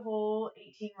do the whole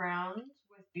 18 rounds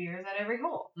with beers at every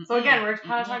hole. Mm-hmm. So again, we're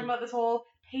kind of talking about this whole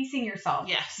pacing yourself.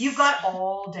 Yes. You've got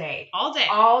all day. All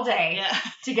day.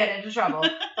 To get into trouble.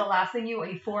 The last thing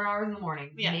you 4 hours in the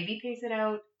morning. Yeah. Maybe pace it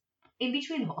out in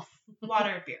between holes.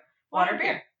 Water, beer.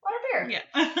 Yeah.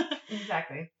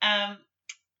 Exactly. Now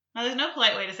there's no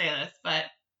polite way to say this, but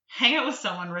hang out with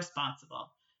someone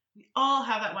responsible. We all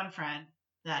have that one friend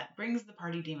that brings the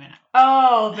party demon out.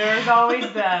 Oh, there's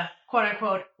always the quote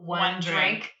unquote one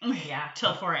drink. Yeah.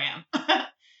 Till 4 a.m.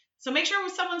 So make sure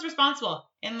someone's responsible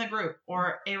in the group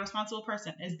or a responsible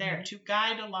person is there to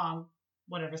guide along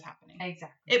whatever's happening.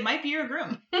 Exactly. It might be your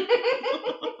groom.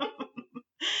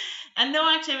 And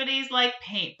no activities like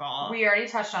paintball. We already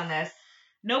touched on this.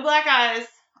 No black eyes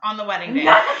on the wedding day.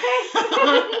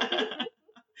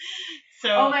 So.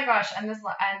 Oh my gosh! And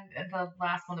the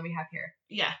last one that we have here.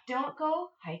 Yeah. Don't go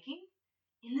hiking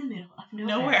in the middle of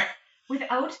nowhere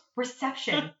without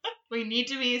reception. We need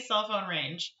to be cell phone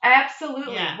range.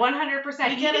 Absolutely. 100%.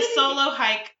 You get a solo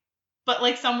hike,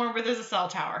 but somewhere where there's a cell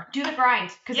tower. Do the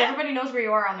grind because everybody knows where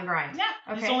you are on the grind. Yeah.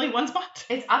 Okay. There's only one spot.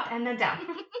 It's up and then down.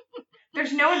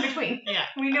 There's no in between. Yeah.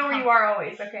 We know where you are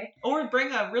always, okay? Or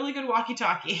bring a really good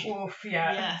walkie-talkie. Oof,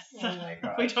 yeah. Yes. Oh my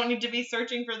god. We don't need to be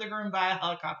searching for the groom by a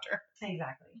helicopter.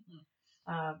 Exactly.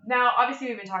 Now, obviously,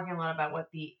 we've been talking a lot about what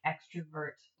the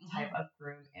extrovert type of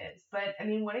groom is. But, I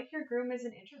mean, what if your groom is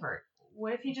an introvert?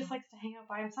 What if he just likes to hang out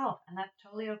by himself? And that's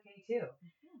totally okay, too.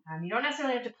 You don't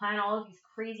necessarily have to plan all of these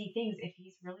crazy things if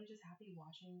he's really just happy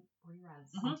watching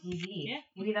reruns on TV. Yeah.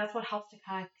 Maybe that's what helps to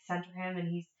kind of center him, and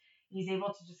he's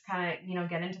able to just kind of,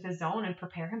 get into the zone and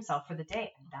prepare himself for the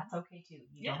day. And that's okay, too.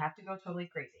 You don't have to go totally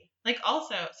crazy. Like,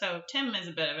 also, so Tim is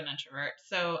a bit of an introvert.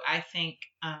 So I think,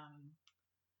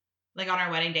 like, on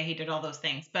our wedding day, he did all those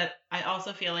things. But I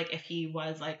also feel like if he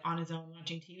was, like, on his own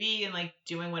watching TV and, like,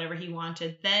 doing whatever he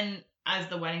wanted, then as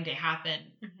the wedding day happened,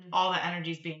 all that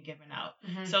energy is being given out.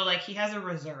 So, like, he has a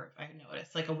reserve, I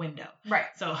noticed, like a window. Right.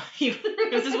 So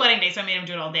it was his wedding day, so I made him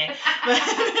do it all day.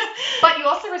 But you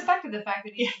also respected the fact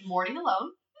that he's mourning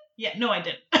alone. Yeah, no, I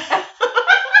didn't.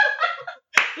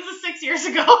 This is 6 years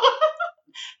ago.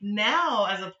 Now,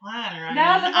 as a planner,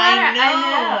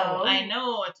 I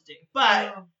know what to do.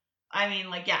 But I mean,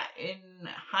 like, yeah, in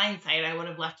hindsight, I would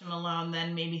have left him alone.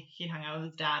 Then maybe he'd hung out with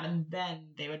his dad, and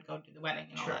then they would go do the wedding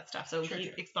and all that stuff. So he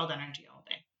expelled energy all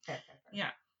day. Fair.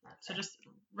 Yeah. So just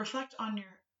reflect on your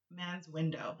man's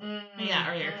window. Yeah,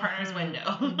 or your partner's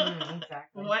window.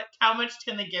 Exactly. How much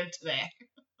can they give today?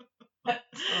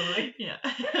 Totally. Yeah.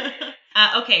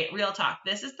 Okay, real talk.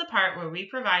 This is the part where we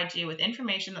provide you with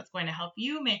information that's going to help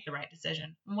you make the right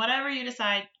decision. Whatever you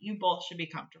decide, you both should be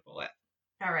comfortable with.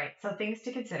 All right, so things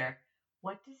to consider.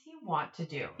 What does he want to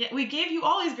do? Yeah, we gave you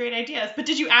all these great ideas, but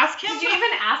did you ask him? Did you even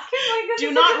ask him? Like,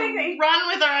 do not run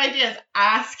with our ideas.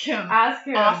 Ask him.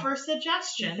 Offer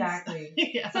suggestions. Exactly.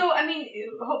 Yeah. So, I mean,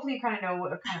 hopefully you kind of know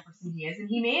what kind of person he is, and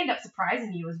he may end up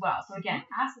surprising you as well. So, again,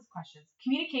 ask his questions.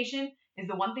 Communication is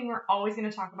the one thing we're always going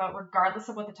to talk about, regardless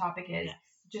of what the topic is. Yes.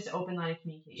 Just open line of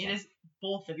communication. It is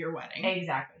both of your wedding.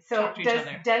 Exactly. So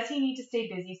does he need to stay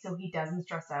busy so he doesn't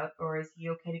stress out, or is he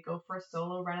okay to go for a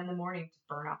solo run in the morning to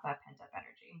burn off that pent up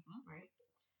energy? Right?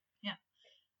 Yeah.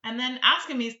 And then ask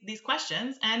him these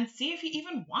questions and see if he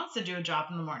even wants to do a job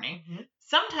in the morning.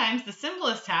 Sometimes the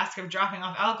simplest task of dropping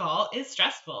off alcohol is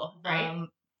stressful. Right.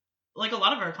 Like a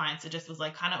lot of our clients, it just was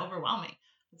like kind of overwhelming.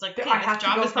 It's like, okay, this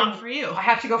job is not for you. I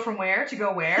have to go from where to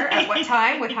go where, at what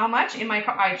time, with how much in my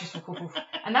car.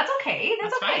 And that's okay.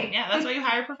 That's okay. Fine. Yeah, that's why you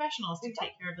hire professionals to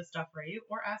take care of this stuff for you,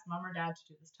 or ask mom or dad to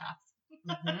do this task.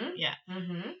 Yeah.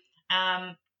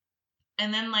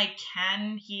 And then, like,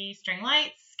 can he string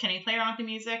lights? Can he play around with the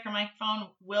music or microphone?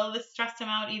 Will this stress him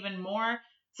out even more?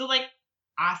 So, like,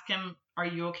 ask him, are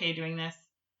you okay doing this?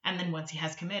 And then once he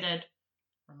has committed,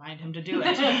 remind him to do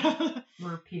it.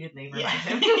 Repeatedly remind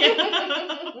him.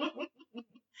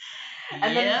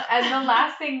 And the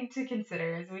last thing to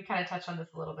consider, as we kind of touched on this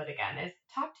a little bit again, is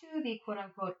talk to the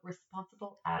quote-unquote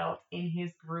responsible adult in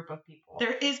his group of people.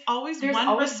 There is always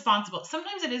one responsible.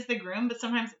 Sometimes it is the groom, but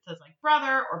sometimes it says like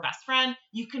brother or best friend.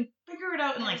 You can figure it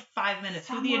out in like 5 minutes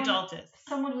who the adult is.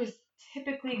 Someone who's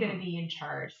typically going to be in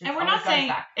charge. And we're not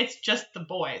saying it's just the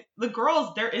boys. The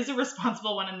girls, there is a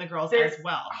responsible one in the girls as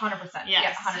well. 100%. Yes.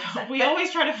 Yeah, 100%. We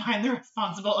always try to find the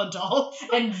responsible adults.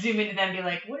 And zoom into them and be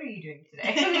like, what are you doing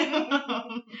today?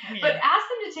 But ask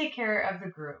them to take care of the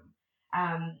groom.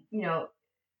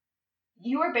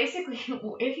 You are basically,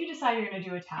 if you decide you're going to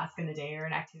do a task in the day or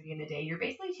an activity in the day, you're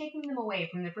basically taking them away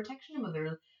from the protection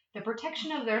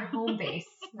of their home base,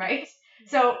 right?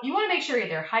 So you want to make sure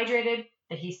they're hydrated,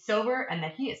 that he's sober, and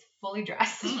that he is fully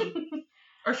dressed.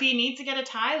 Or if he needs to get a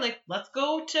tie, like, let's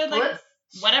go to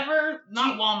whatever,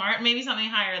 not Walmart, maybe something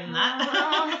higher than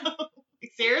that.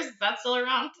 Sears, is that still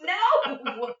around?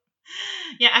 No.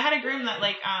 Yeah, I had a groom that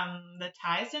the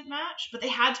ties didn't match, but they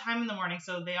had time in the morning,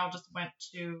 so they all just went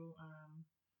to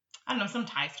I don't know, some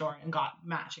tie store and got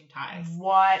matching ties.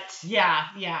 What? Yeah.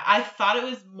 I thought it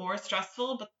was more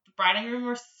stressful, but the bride and groom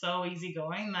were so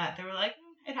easygoing that they were like,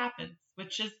 it happens,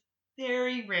 which is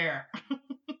very rare.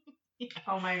 Yeah.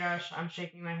 Oh my gosh, I'm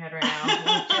shaking my head right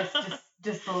now. Just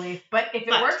disbelief. But if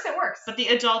it works, it works. But the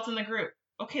adults in the group,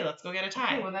 okay, let's go get a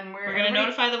tie. Okay, well then we're going to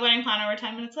notify the wedding planner we're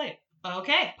 10 minutes late.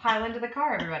 Okay. Pile into the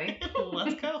car, everybody.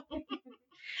 Let's go.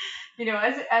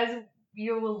 As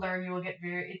you will learn, you will get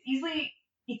it's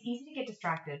easy to get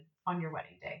distracted on your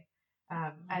wedding day.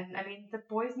 And I mean, the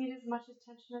boys need as much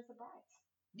attention as the brides.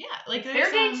 Yeah, like it's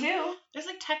their day too. There's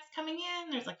like texts coming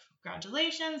in. There's like,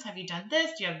 congratulations. Have you done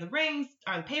this? Do you have the rings?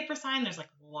 Are the paper signed? There's like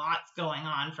lots going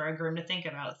on for a groom to think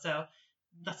about. So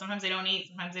sometimes they don't eat.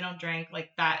 Sometimes they don't drink.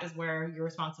 Like that is where your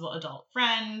responsible adult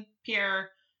friend, peer,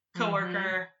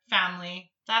 coworker,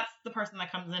 family. That's the person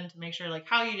that comes in to make sure like,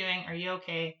 how are you doing? Are you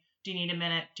okay? Do you need a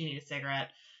minute? Do you need a cigarette?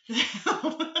 Do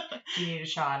you need a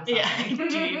shot? Yeah. Do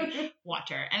you need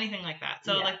water? Anything like that.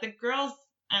 So like the girls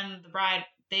and the bride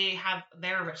they have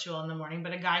their ritual in the morning,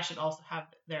 but a guy should also have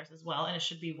theirs as well, and it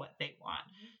should be what they want.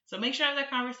 So make sure to have that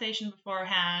conversation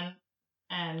beforehand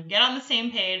and get on the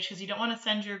same page, because you don't want to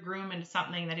send your groom into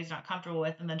something that he's not comfortable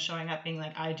with and then showing up being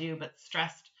like, I do, but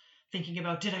stressed, thinking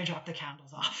about, did I drop the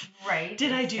candles off? Right.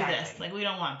 Did I do this? Like, we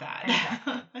don't want that.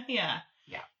 Exactly. Yeah.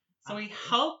 Yeah. So we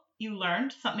hope you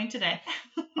learned something today.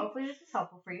 Hopefully this was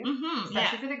helpful for you,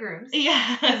 especially for the grooms.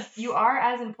 Yes. You are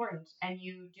as important, and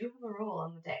you do have a role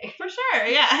on the day. For sure,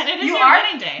 yeah. And it is your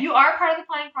wedding day. You are part of the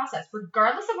planning process.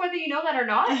 Regardless of whether you know that or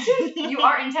not, you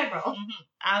are integral.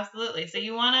 Absolutely. So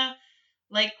you want to,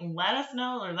 like, let us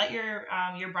know, or let your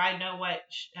bride know what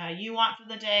you want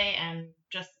for the day, and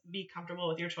just be comfortable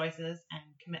with your choices and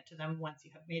commit to them once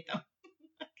you have made them.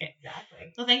 Okay.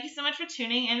 Exactly. So thank you so much for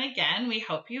tuning in again. We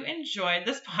hope you enjoyed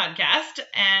this podcast,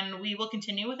 and we will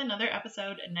continue with another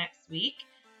episode next week.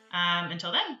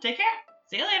 Until then, take care.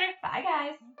 See you later. Bye,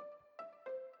 guys.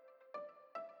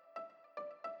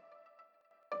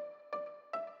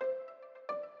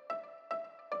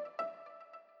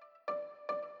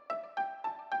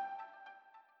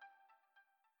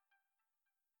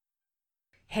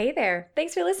 Hey there!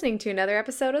 Thanks for listening to another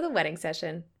episode of The Wedding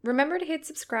Session. Remember to hit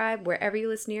subscribe wherever you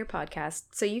listen to your podcast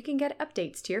so you can get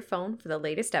updates to your phone for the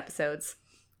latest episodes.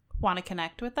 Want to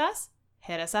connect with us?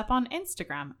 Hit us up on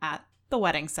Instagram at The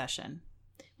Wedding Session.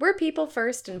 We're people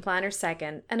first and planners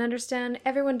second, and understand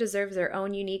everyone deserves their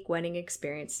own unique wedding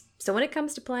experience. So when it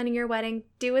comes to planning your wedding,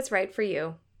 do what's right for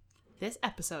you. This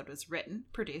episode was written,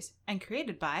 produced, and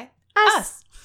created by us.